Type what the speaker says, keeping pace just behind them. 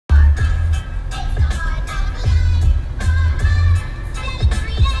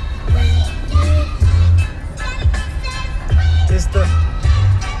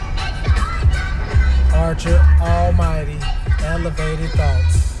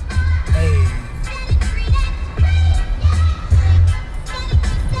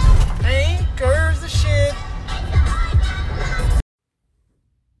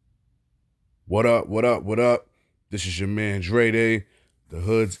What up, what up, what up? This is your man Dre Day, the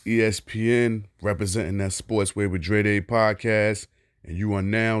Hood's ESPN, representing that Sportsway with Dre Day podcast. And you are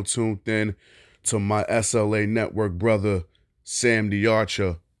now tuned in to my SLA Network brother, Sam the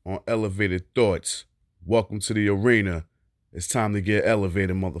Archer, on Elevated Thoughts. Welcome to the arena. It's time to get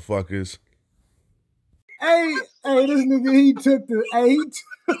elevated, motherfuckers. Hey, this nigga, he took the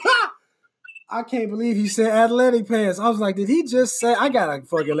I can't believe he said athletic pants. I was like, did he just say, I gotta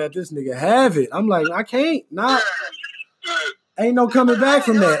fucking let this nigga have it? I'm like, I can't, ain't no coming back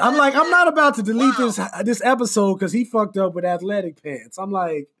from that. I'm like, I'm not about to delete this episode because he fucked up with athletic pants. I'm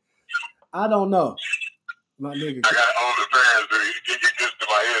like, I don't know. My nigga. I got older pants, but you get used to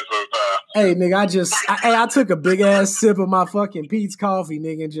my head sometimes. Hey, nigga, I took a big ass sip of my fucking Pete's coffee,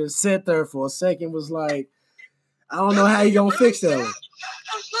 nigga, and just sat there for a second, was like, I don't know how you gonna fix that one.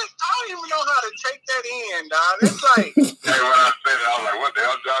 I don't even know how to take that in, dog. It's like, hey, when I said it, I was like, what the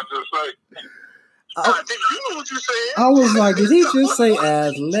hell did I just say? Did you know what you said? I was like, did he just say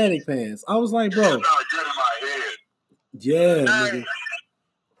athletic pants? I was like, bro. It's not good in my head. Yeah, nigga.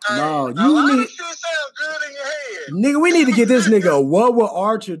 No, a lot of shit sound good in your head. Nigga, we need to get this nigga a What Would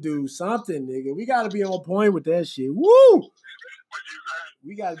Archer Do something, nigga. We gotta be on point with that shit. Woo!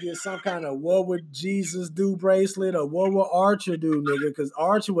 We gotta get some kind of What Would Jesus Do bracelet or What Would Archer Do, nigga, because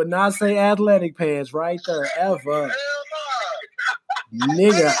Archer would not say athletic pants right there, ever. Hell no.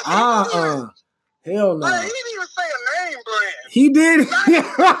 Nigga, hell no. He didn't even say a name brand. He did.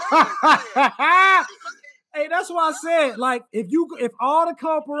 Hey, that's why I said, like, if all the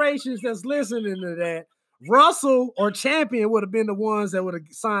corporations that's listening to that, Russell or Champion would have been the ones that would have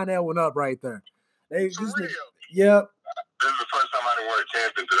signed that one up right there. Real. Yep. This is the first time I didn't wear a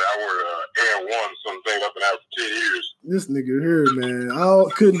Champion today. I wore Air One, something I've been out for 10 years. This nigga here, man. I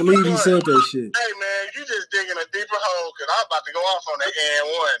couldn't believe he said that shit. Hey, man, you just digging a deeper hole because I'm about to go off on that Air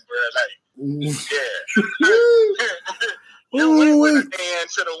One, bro. Like, yeah. Ooh, and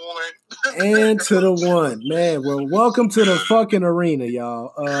to the one. And to the one. Man, well, welcome to the fucking arena,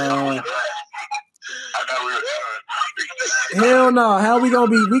 y'all. I know we were done. Hell no. How we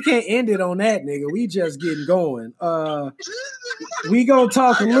gonna be? We can't end it on that, nigga. We just getting going. We gonna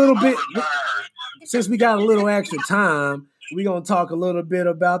talk a little bit, since we got a little extra time, we gonna talk a little bit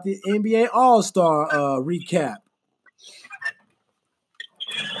about the NBA All-Star recap.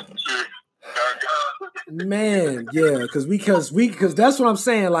 Man, yeah, because that's what I'm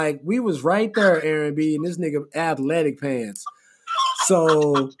saying. Like, we was right there, Aaron B, and this nigga athletic pants.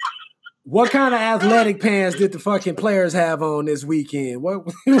 So, what kind of athletic pants did the fucking players have on this weekend? What?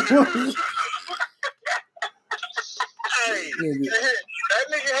 Hey, that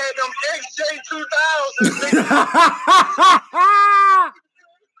nigga had them XJ 2000.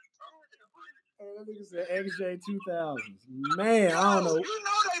 That nigga said XJ 2000s. Man, I don't know. You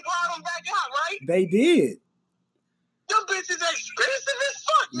know they brought them back out, right? They did. Them bitches expensive as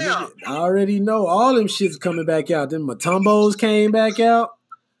fuck now. Nigga, I already know. All them shits coming back out. Them Matumbos came back out.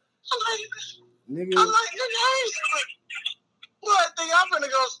 Nigga, I ain't what? Think I'm gonna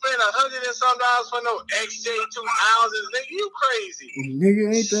go spend $100 and some for no XJ 2000s? Nigga, you crazy?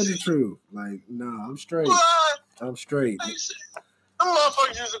 Nigga, ain't that the truth? Like, nah, I'm straight. What? I'm straight. Them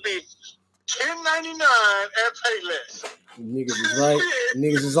motherfuckers used to be $10.99 at Payless. Niggas is right.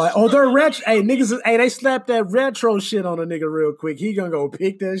 Niggas is like, oh, they're retro. Hey, they slapped that retro shit on a nigga real quick. He gonna go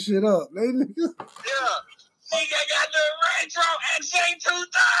pick that shit up. Yeah. Nigga got the retro XJ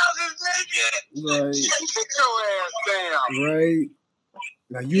 2000s, nigga. Right. Sit your ass down. Right.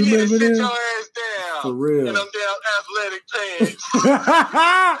 Now you remember sit this? your ass down. For real. In them damn athletic pants.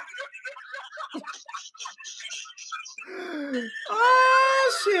 Oh,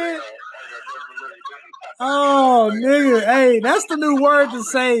 shit. Oh, nigga. Hey, that's the new word to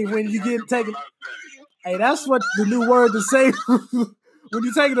say when you get taken. Hey, that's what the new word to say when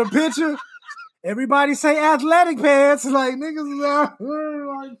you taking a picture. Everybody say athletic pants. Like, niggas is out.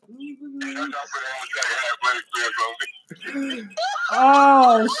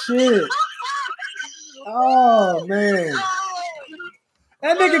 Oh, shit. Oh, man.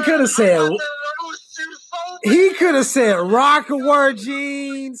 That nigga could have said, he could have said Rockaware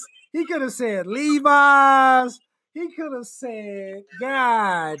jeans. He could have said Levi's. He could have said,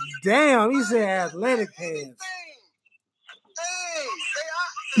 God damn, he said athletic pants.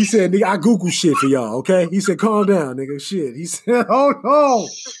 He said, nigga, I Google shit for y'all, okay? He said, calm down, nigga, shit. He said, oh, no.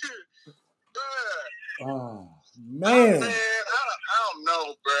 Oh, man. I don't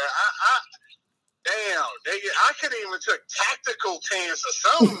know, bro. Damn, I could even took tactical pants or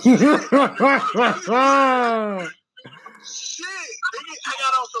something. Shit, nigga, I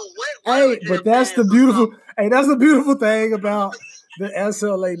got on some wet. Hey, but that's the beautiful thing about the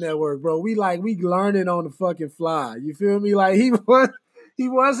SLA network, bro. We learning on the fucking fly. You feel me? Like he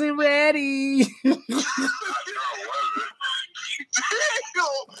wasn't ready. Yo,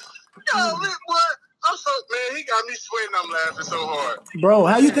 what? I'm so man. He got me sweating. I'm laughing so hard. Bro,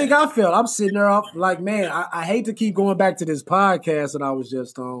 how you think I felt? I'm sitting there up like, man, I hate to keep going back to this podcast that I was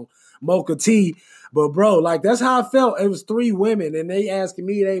just on, Mocha T. But bro, like that's how I felt. It was 3 women and they asking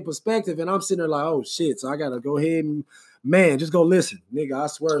me their perspective, and I'm sitting there like, oh shit. So I gotta go ahead and just go listen, nigga. I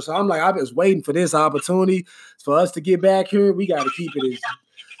swear. So I'm like, I was waiting for this opportunity for us to get back here. We gotta keep it as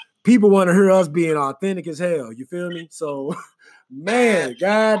people want to hear us being authentic as hell. You feel me? So man,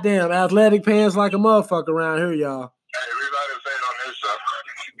 goddamn, athletic pants like a motherfucker around here, y'all. Everybody saying on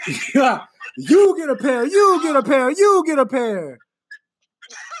this show. You get a pair. You get a pair. You get a pair.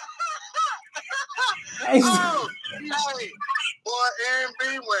 Hey, boy, Aaron B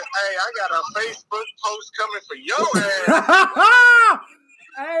went, hey, I got a Facebook post coming for your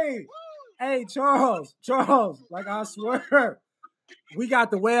ass. Hey, Charles, like I swear, we got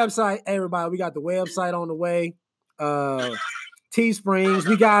the website, everybody. We got the website on the way. Teesprings.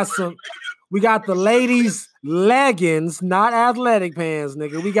 We got the ladies' leggings, not athletic pants,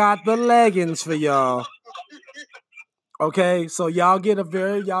 nigga. We got the leggings for y'all. Okay, so y'all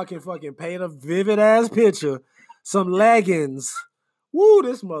can fucking paint a vivid ass picture. Some leggings. Woo,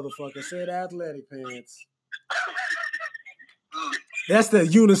 this motherfucker said athletic pants. That's the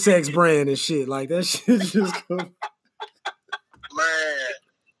unisex brand and shit. Like that shit just come. Man.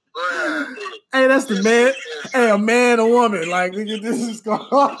 Hey, that's the man. Hey, a man, a woman. Like, nigga, this is going.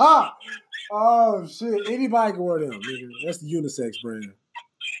 Oh shit! Anybody can wear them. Nigga. That's the unisex brand.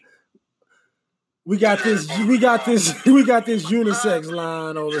 We got this unisex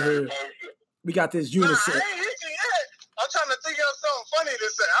line over here. We got this unisex. I'm trying to think of something funny to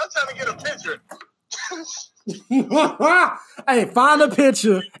say. I'm trying to get a picture. Hey, find a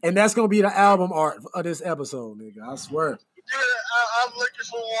picture, and that's gonna be the album art of this episode, nigga. I swear. Yeah, I'm looking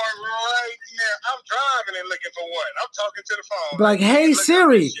for one right now. I'm driving and looking for one. I'm talking to the phone. Like, hey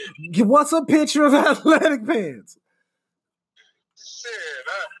Siri, what's a picture of athletic pants? Shit,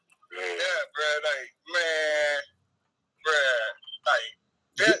 yeah, bro, like,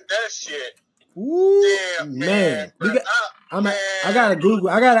 that shit. Ooh, damn, man. Bro, I gotta Google.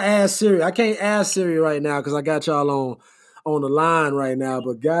 I gotta ask Siri. I can't ask Siri right now because I got y'all on the line right now.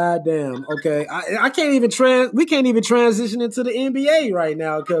 But goddamn, okay, I can't even we can't even transition into the NBA right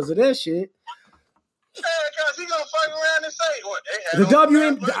now because of that shit. Yeah, cause he gonna fuck around and say what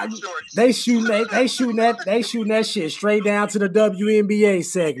they shooting that shit straight down to the WNBA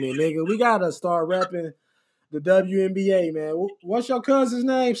segment, nigga. We gotta start repping the WNBA, man. What's your cousin's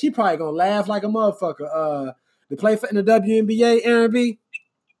name? She probably gonna laugh like a motherfucker. They play in the WNBA, Aaron B.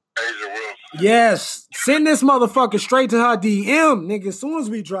 A'ja Wilson. Yes, send this motherfucker straight to her DM, nigga. As soon as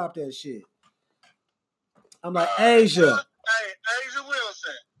we drop that shit, I'm like, A'ja. Hey, A'ja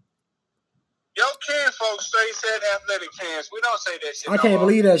Wilson. Your kinfolk straight said athletic pants. We don't say that shit. I can't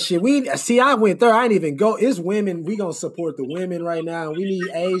believe that shit. I went there. I didn't even go. It's women. We gonna support the women right now. We need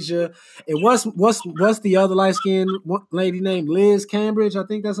A'ja. And what's the other light skinned lady named Liz Cambridge? I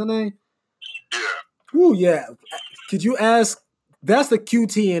think that's her name. Yeah. Ooh, yeah. Could you ask? That's the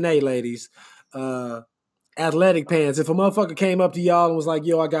QTNA ladies. Athletic pants. If a motherfucker came up to y'all and was like,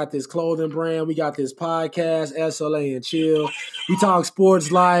 yo, I got this clothing brand, we got this podcast, SLA and Chill. We talk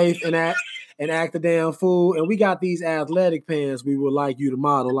sports life and act the damn fool, and we got these athletic pants we would like you to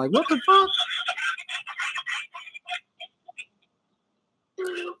model. Like, what the fuck?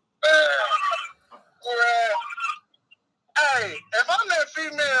 Hey, if I'm that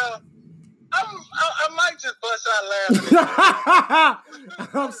female, I might just bust out laughing.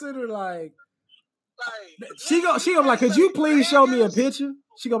 I'm sitting there like she gonna like, could you please show me a picture?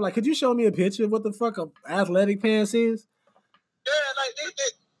 She gonna like, could you show me a picture of what the fuck a athletic pants is? Yeah, like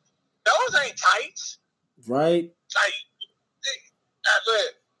those ain't tights. Right.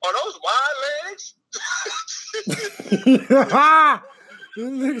 Are those wide legs?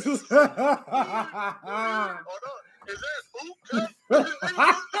 Is that boot cut?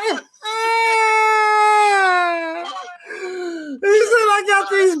 He said, I got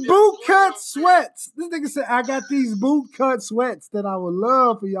these boot cut sweats. This nigga said, I got these boot cut sweats that I would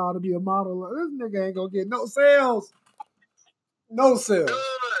love for y'all to be a model of. This nigga ain't gonna get no sales. No sales.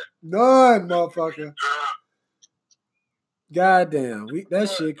 None, motherfucker. Goddamn. That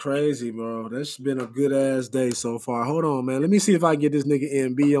shit crazy, bro. That's been a good ass day so far. Hold on, man. Let me see if I can get this nigga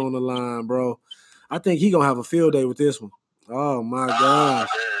MB on the line, bro. I think he gonna have a field day with this one. Oh my gosh.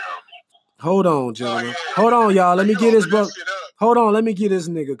 Hold on, gentlemen. Hold on, y'all. Let me get this bro. Hold on, let me get this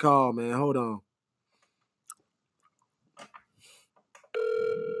nigga call, man. Hold on.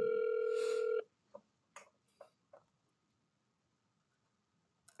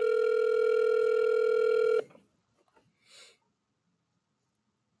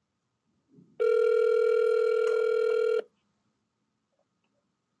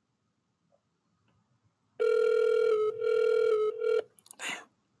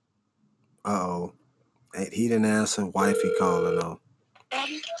 Uh-oh. He didn't answer. Wifey calling though.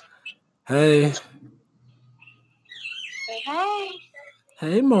 Hey. Hey.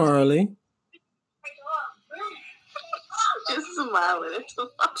 Hey, Marley. Just smiling.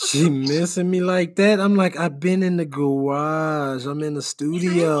 She missing me like that? I'm like, I've been in the garage. I'm in the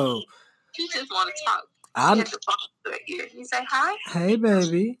studio. She just want to talk. I She has to talk to her ear. You say hi? Hey,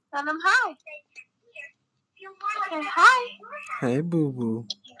 baby. Tell them hi. Say hi. Hey, boo-boo.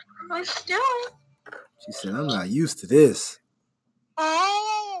 What you doing? She said, I'm not used to this.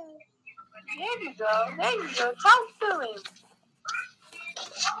 Oh. There you go. There you go. Talk to him.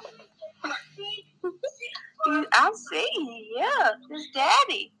 I see. Yeah. It's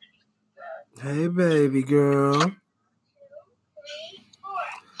Daddy. Hey, baby girl.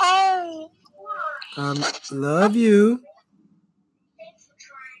 Hey. Love you.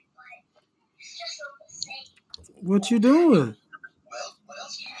 What you doing?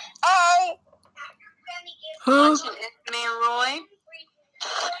 Hey. Huh? Watching Esme and Roy.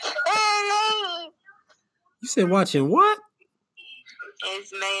 Hey. You said watching what?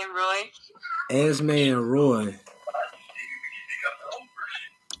 Esme and Roy. Esme and Roy.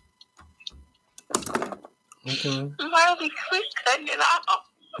 Okay. Why be quick cutting it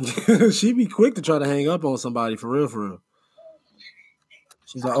off? She be quick to try to hang up on somebody, for real, for real.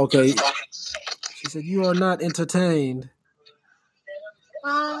 She's like, okay. She said, you are not entertained.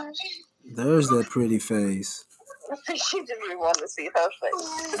 There's that pretty face. She just really wanted to see her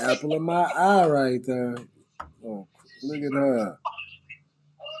face. Apple of my eye right there. Oh, look at her.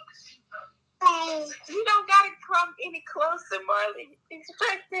 You don't gotta come any closer, Marley. It's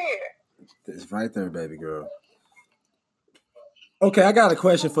right there. It's right there, baby girl. Okay, I got a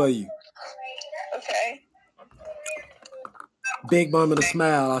question for you. Okay. Big Bum and a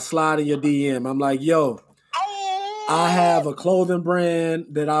Smile. I slide in your DM. I'm like, yo, I have a clothing brand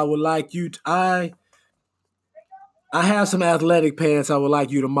that I would like you to. I have some athletic pants I would like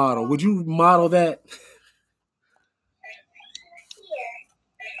you to model. Would you model that?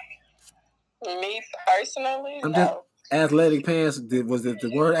 Me personally, I'm no. just athletic pants. Was it the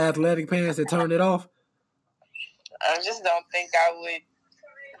word athletic pants that turned it off? I just don't think I would.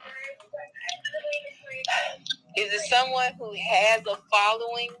 Is it someone who has a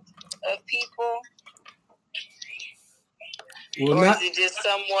following of people? Well, or not. is it just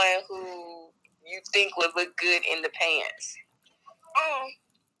someone who you think would look good in the pants?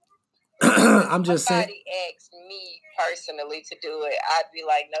 I'm just saying. Somebody asked me personally to do it, I'd be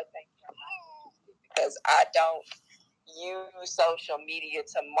like, no, thank you. Because I don't use social media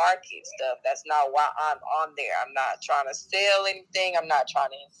to market stuff. That's not why I'm on there. I'm not trying to sell anything. I'm not trying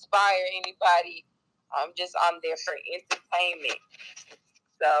to inspire anybody. I'm just on there for entertainment.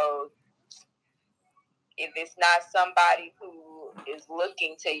 So if it's not somebody who is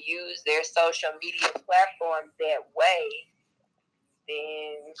looking to use their social media platform that way,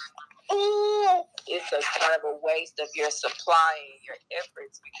 then it's a kind of a waste of your supply and your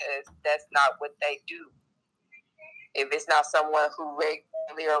efforts, because that's not what they do. If it's not someone who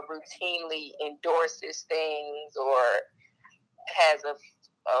regularly or routinely endorses things or has a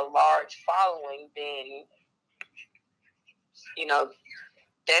large following, then, you know,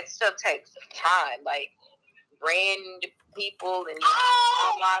 that stuff takes time. Like brand people and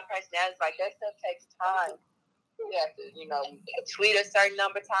online personalities, like that stuff takes time. You have to, tweet a certain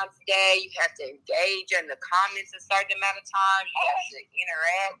number of times a day. You have to engage in the comments a certain amount of time. You have to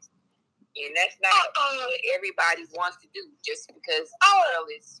interact. And that's not what everybody wants to do. Just because a girl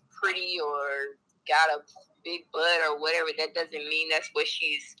is pretty or got a big butt or whatever, that doesn't mean that's what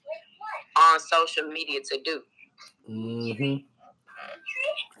she's on social media to do. Mm-hmm.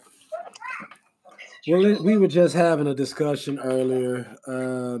 Well, we were just having a discussion earlier,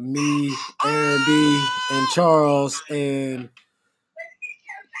 me, Aaron B, and Charles, and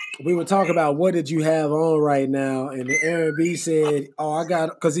we were talking about what did you have on right now, and Aaron B said, "Oh, I got,"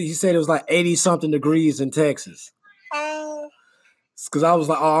 because he said it was like 80-something degrees in Texas. Because I was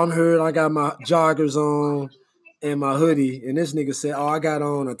like, "Oh, I'm here. I got my joggers on and my hoodie," and this nigga said, "Oh, I got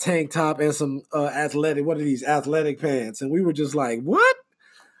on a tank top and some athletic. What are these athletic pants?" And we were just like, "What?"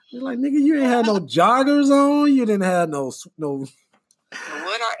 You're like, nigga, you ain't had no joggers on. You didn't have no. What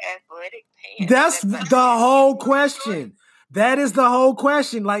are athletic pants? That's the whole question. That is the whole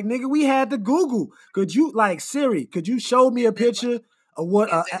question. Like, nigga, we had to Google. Could you, like, Siri, could you show me a picture of what?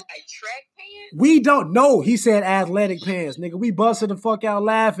 Is it like track pants? We don't know. He said athletic pants. Nigga, we busted the fuck out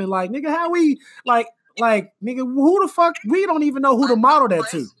laughing. Like, nigga, how we, like, nigga, who the fuck? We don't even know who to model that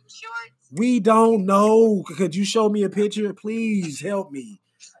to. We don't know. Could you show me a picture? Please help me.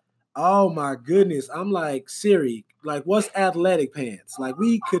 Oh my goodness. I'm like, Siri, Like, what's athletic pants? Like,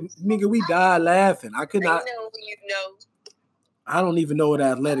 we died laughing. I could not. I don't even know what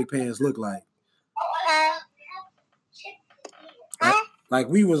athletic pants look like. Like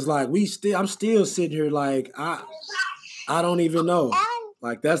we was like, I'm still sitting here like, I don't even know.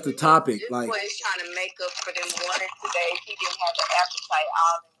 Like, that's the topic. This like, boy is trying to make up for them water today. He didn't have the appetite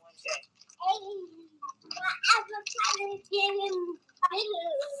all in one day.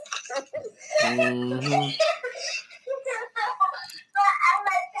 mm-hmm.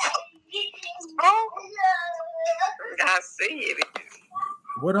 I see it.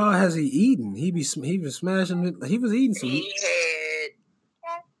 What all has he eaten? He was smashing it. He was eating some. He had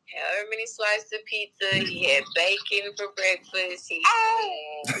however many slices of pizza. He had bacon for breakfast. He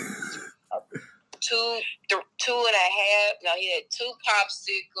had two and a half. No, he had 2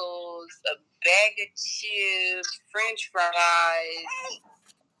 popsicles, a bag of chips, French fries,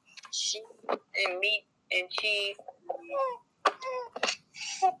 and meat and cheese.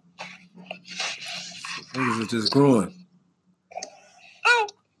 Niggas are just growing.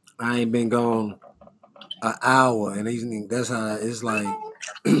 I ain't been gone an hour, and that's how it's like.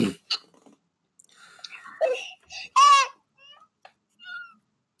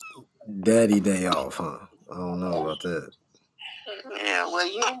 Daddy day off, huh? I don't know about that. Yeah, well,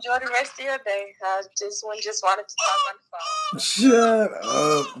 you enjoy the rest of your day. I just wanted to talk on the phone. Shut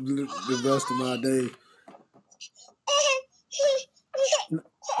up. The rest of my day.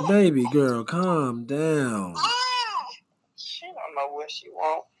 Baby girl, calm down. She don't know what she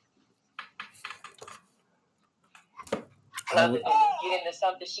wants. Other than get into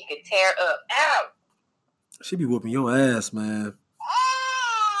something she could tear up. Ow! She be whooping your ass, man.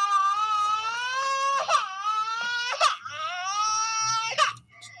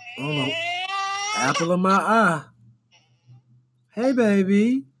 Oh, apple of my eye. Hey,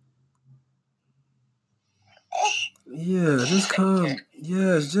 baby. Yeah, just calm.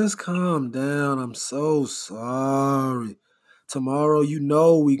 Yes, just calm down. I'm so sorry. Tomorrow,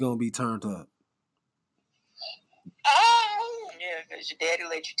 we gonna be turned up. Yeah, because your daddy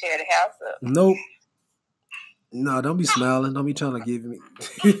let you tear the house up. Nope. No, don't be smiling. Don't be trying to give me.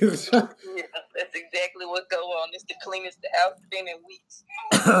 Yeah, that's exactly what go on. It's the cleanest the house has been in weeks.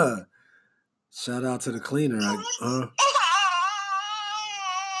 Shout out to the cleaner. And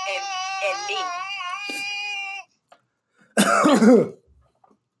me.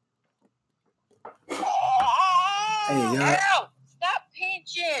 Hey, y'all. Ow! Stop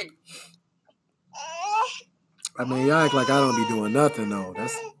pinching. I mean, y'all act like I don't be doing nothing, though.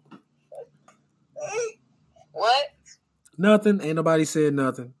 That's what? Nothing. Ain't nobody said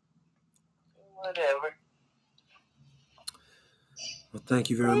nothing. Whatever. Well, thank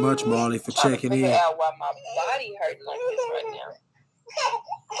you very much, Marley, for checking in. I out why my body hurting like this right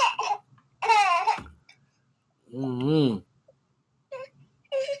now. Mm-hmm.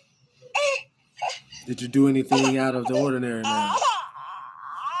 Did you do anything out of the ordinary now?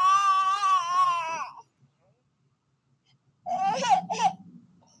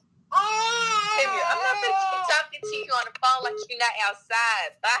 On the phone like you're not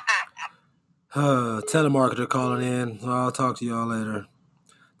outside. Bye. Telemarketer calling in. I'll talk to y'all later.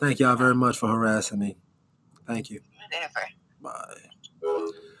 Thank y'all very much for harassing me. Thank you. Whatever. Bye.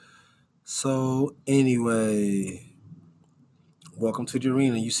 So, anyway, welcome to the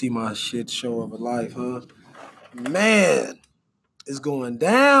arena. You see my shit show of a life, huh? Man, it's going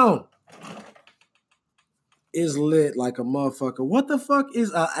down. It's lit like a motherfucker. What the fuck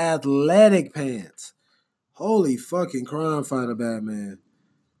is a athletic pants? Holy fucking crime fighter, Batman.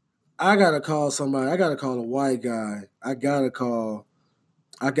 I gotta call somebody. I gotta call a white guy. I gotta call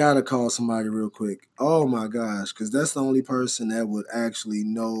somebody real quick. Oh my gosh, because that's the only person that would actually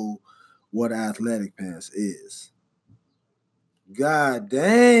know what athletic pants is. God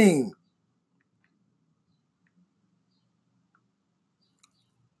dang.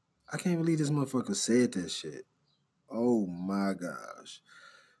 I can't believe this motherfucker said that shit. Oh my gosh.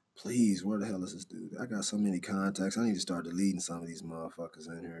 Please, where the hell is this dude? I got so many contacts. I need to start deleting some of these motherfuckers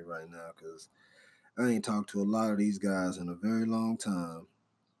in here right now because I ain't talked to a lot of these guys in a very long time.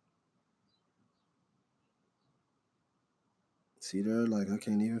 See there, like I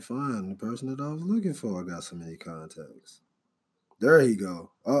can't even find the person that I was looking for. I got so many contacts. There he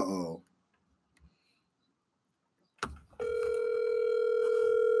go. Uh-oh.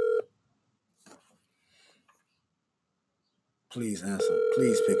 Please answer.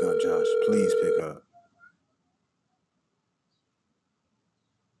 Please pick up, Josh. Please pick up.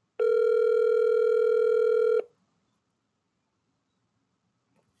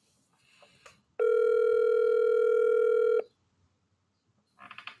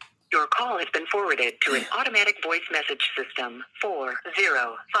 Your call has been been forwarded to an automatic voice message system.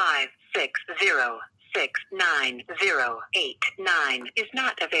 405606989 is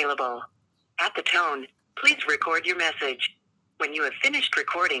not available. At the tone, please record your message. When you have finished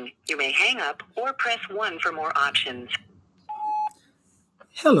recording, you may hang up or press 1 for more options.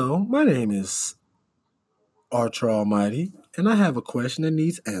 Hello, my name is Archer Almighty, and I have a question that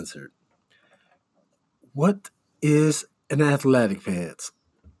needs answered. What is an athletic pants?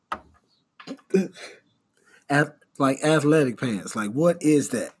 Athletic pants. Like, what is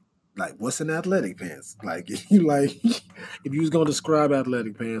that? Like, what's an athletic pants? Like, if you was gonna describe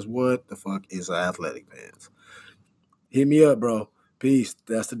athletic pants, what the fuck is an athletic pants? Hit me up, bro. Peace.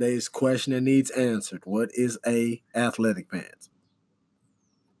 That's today's question that needs answered. What is a athletic pants?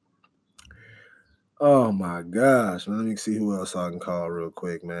 Oh my gosh, man. Let me see who else I can call real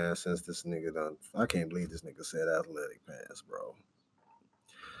quick, man. Since this nigga done, I can't believe this nigga said athletic pants, bro.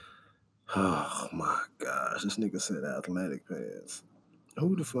 Oh my gosh, this nigga said athletic pants.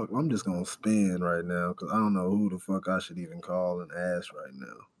 Who the fuck? I'm just gonna spin right now because I don't know who the fuck I should even call and ask right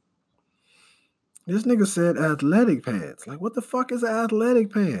now. This nigga said athletic pants. Like, what the fuck is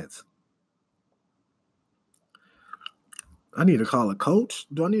athletic pants? I need to call a coach.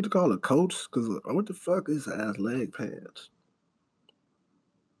 Do I need to call a coach? Because what the fuck is athletic pants?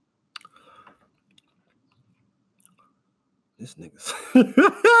 This nigga,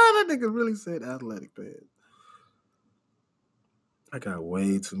 that nigga really said athletic pants. I got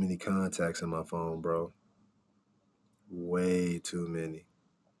way too many contacts in my phone, bro. Way too many.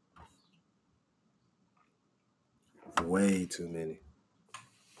 Way too many.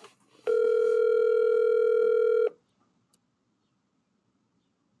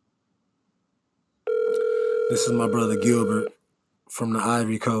 This is my brother Gilbert from the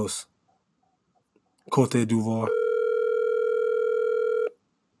Ivory Coast, Côte d'Ivoire.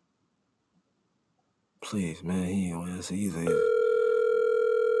 Please, man, he ain't gonna answer either.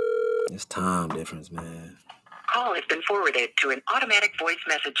 It's time difference, man. Call has been forwarded to an automatic voice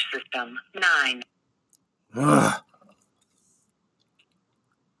message system. 9. Ugh.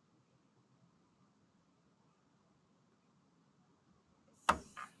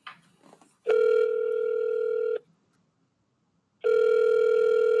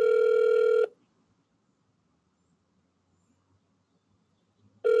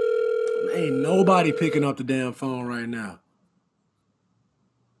 Ain't nobody picking up the damn phone right now.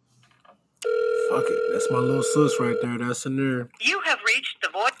 Fuck it. That's my little sis right there. That's a nerve. You have reached the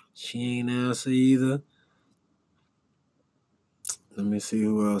voice. She ain't answer either. Let me see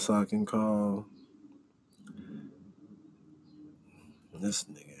who else I can call. This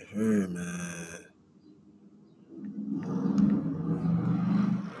nigga here, man.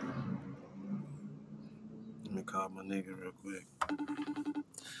 Let me call my nigga real quick.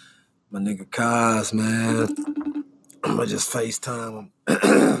 My nigga Kaz, man. I'm gonna just FaceTime him.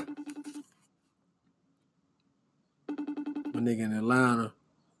 My nigga in Atlanta.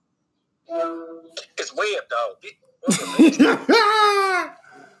 It's Web, dog.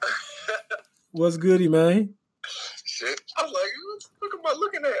 What's goody, man? Shit. I was like, what am I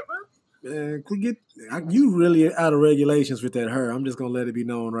looking at, man? Man, you really out of regulations with that hair. I'm just gonna let it be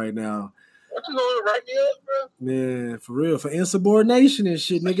known right now. What you gonna write me up, bro? Man, for real, for insubordination and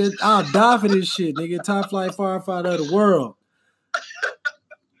shit, nigga. I'll die for this shit, nigga. Top flight firefighter of the world.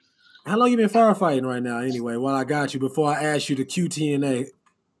 How long you been firefighting right now, anyway? While I got you, before I ask you the QTNA.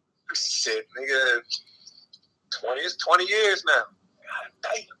 Shit, nigga. 20 years now. God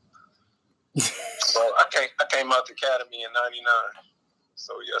damn. So I came out the academy in 99.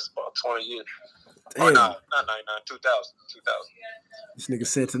 So yes, about 20 years. Damn. Oh, no, not 99, 2000. This nigga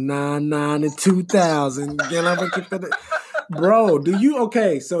said to 99 and 2000. Bro,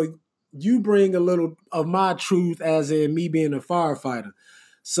 so you bring a little of my truth as in me being a firefighter.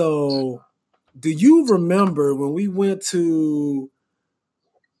 So do you remember when we went to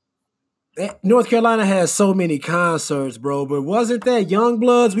North Carolina has so many concerts, bro, but wasn't that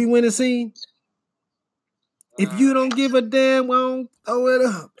Youngbloods we went and seen? If you don't give a damn, well, throw it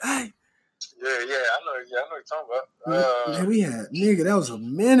up. Hey. Yeah, I know what you're talking about. Man, we had, nigga, that was a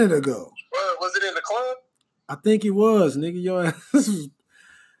minute ago. Was it in the club? I think it was, nigga. Your ass was...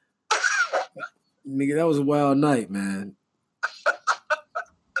 Nigga, that was a wild night, man.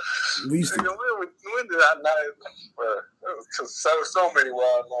 We used to... Nigga, when did I not... So many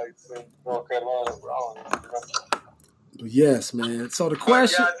wild nights in North Carolina, bro. I don't even remember. Yes, man. So the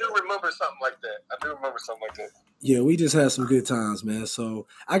question... Yeah, I do remember something like that. Yeah, we just had some good times, man. So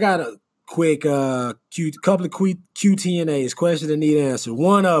I got a quick couple of QTNAs, questions that need answered.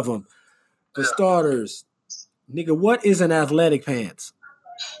 One of them, for starters, nigga, what is an athletic pants?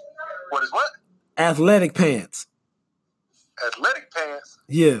 What is what? Athletic pants. Athletic pants?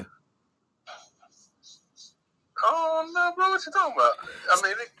 Yeah. Oh no, bro! What you talking about? I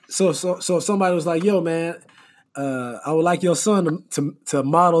mean, So somebody was like, "Yo, man, I would like your son to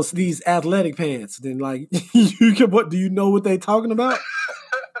model these athletic pants." Then like, what do you know what they talking about?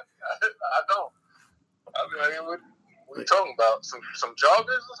 I don't. I mean, what you talking about? Some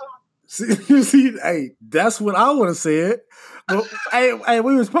joggers or something? See, hey, that's what I would have said. But hey,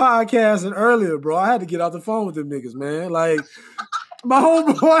 we was podcasting earlier, bro. I had to get off the phone with them niggas, man. Like my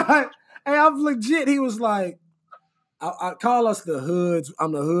homeboy, hey, I'm legit. He was like, I call us the hoods.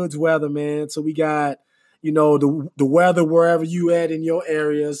 I'm the hoods weatherman. So we got, the weather wherever you at in your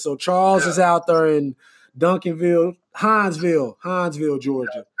area. So Charles is out there in Duncanville, Hinesville,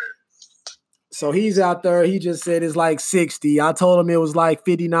 Georgia. So he's out there. He just said it's like 60. I told him it was like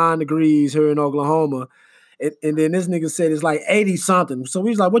 59 degrees here in Oklahoma. And then this nigga said it's like 80 something. So we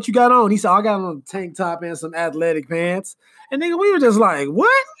was like, what you got on? He said, I got on a tank top and some athletic pants. And nigga, we were just like,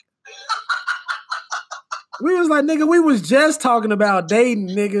 what? We was like, nigga, we was just talking about dating,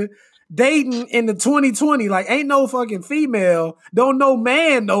 nigga. Dating in the 2020. Like, ain't no fucking female, don't no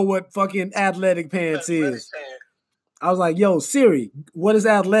man know what fucking athletic pants is. I was like, yo, Siri, what is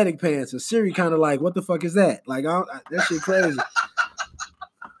athletic pants? And Siri kind of like, what the fuck is that? Like, that shit crazy.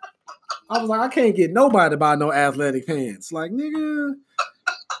 I was like, I can't get nobody to buy no athletic pants. Like, nigga.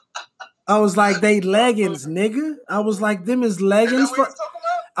 I was like, they leggings, nigga. I was like, them is leggings.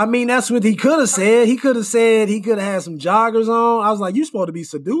 I mean, that's what he could have said. He could have said he could have had some joggers on. I was like, you supposed to be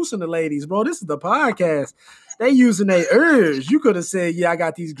seducing the ladies, bro. This is the podcast. They using their urge. You could have said, yeah, I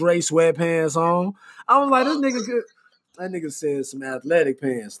got these gray sweatpants on. I was like, that nigga said some athletic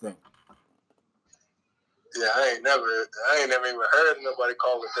pants, though. Yeah, I ain't never even heard nobody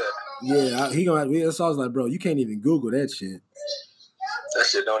call it that. Yeah, so I was like, bro, you can't even Google that shit. That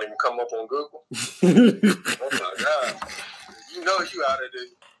shit don't even come up on Google. Oh my God. You know you out of the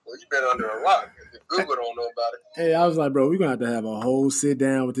you been under a rock. Google don't know about it. Hey, I was like, bro, we're gonna have to have a whole sit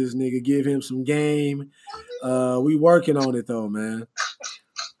down with this nigga, give him some game. We working on it though, man.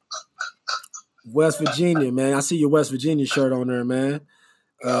 West Virginia, man. I see your West Virginia shirt on there, man.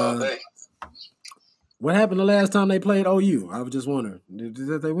 What happened the last time they played OU? I was just wondering.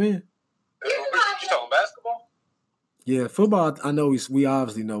 Did they win? You talking basketball? Yeah, football. I know we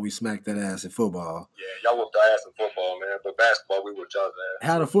obviously know we smacked that ass in football. Yeah, y'all whooped our ass in football, man. But basketball, we whooped y'all's ass.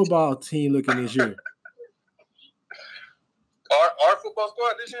 How the football team looking this year? Our football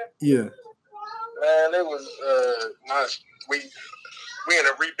squad this year? Yeah. Man, it was we in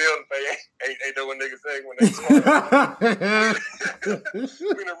a rebuilding phase. Ain't know what niggas say when they score.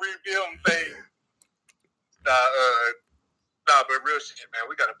 We in a rebuilding phase. But real shit, man.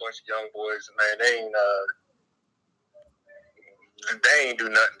 We got a bunch of young boys, man. They ain't do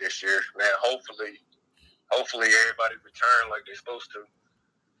nothing this year, man. Hopefully everybody return like they're supposed to.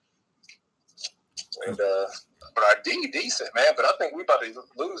 And but our D decent, man. But I think we about to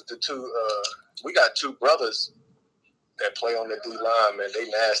lose the two. We got two brothers that play on the D line, man. They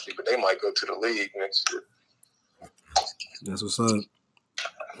nasty, but they might go to the league next year. That's what's up.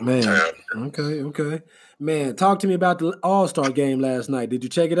 Man, okay. Man, talk to me about the All-Star game last night. Did you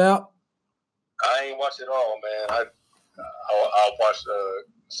check it out? I ain't watched it all, man. I watched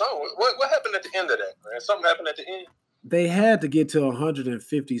what happened at the end of that, man? Something happened at the end? They had to get to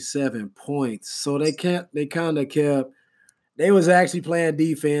 157 points. So they kind of kept – they was actually playing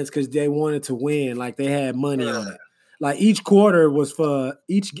defense because they wanted to win. Like, they had money on it. Like, each quarter was for –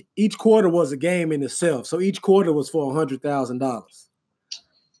 each quarter was a game in itself. So each quarter was for $100,000.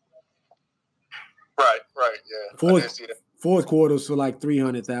 Right, yeah. Fourth quarter was for like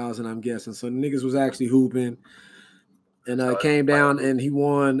 300,000, I'm guessing. So the niggas was actually hooping, and came down and he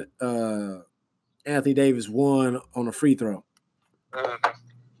won. Anthony Davis won on a free throw. Mm-hmm.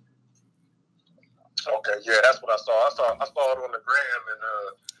 Okay, yeah, that's what I saw. I saw it on the gram, and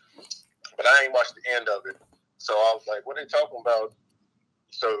but I ain't watched the end of it. So I was like, "What are they talking about?"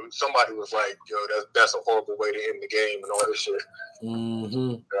 So somebody was like, "Yo, that's a horrible way to end the game and all this shit."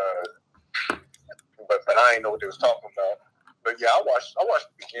 Mm-hmm. But I didn't know what they was talking about. But yeah, I watched the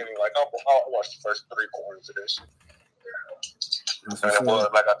beginning. Like I watched the first 3 quarters of this shit. And it was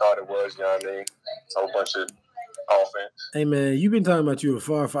like I thought it was. You know what I mean? A whole bunch of offense. Hey man, you been talking about you a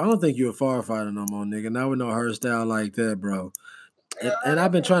firefighter. I don't think you're a firefighter no more, nigga. Not with no hairstyle like that, bro. And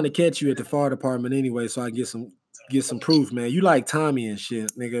I've been trying to catch you at the fire department anyway, so I get some proof, man. You like Tommy and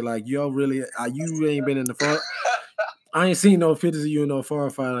shit, nigga. Like you ain't been in the fire. I ain't seen no pictures of you in no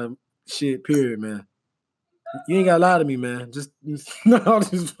firefighter shit. Period, man. You ain't got to lie to me, man. Just no, I'm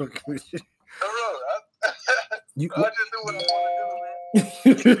just fucking with you. I just do what I want to do, man.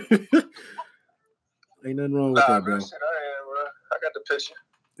 Ain't nothing wrong with Nah, that, bro. real shit, I am, bro. I got the picture.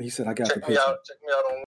 He said, I got Check the me picture. out. Check me out on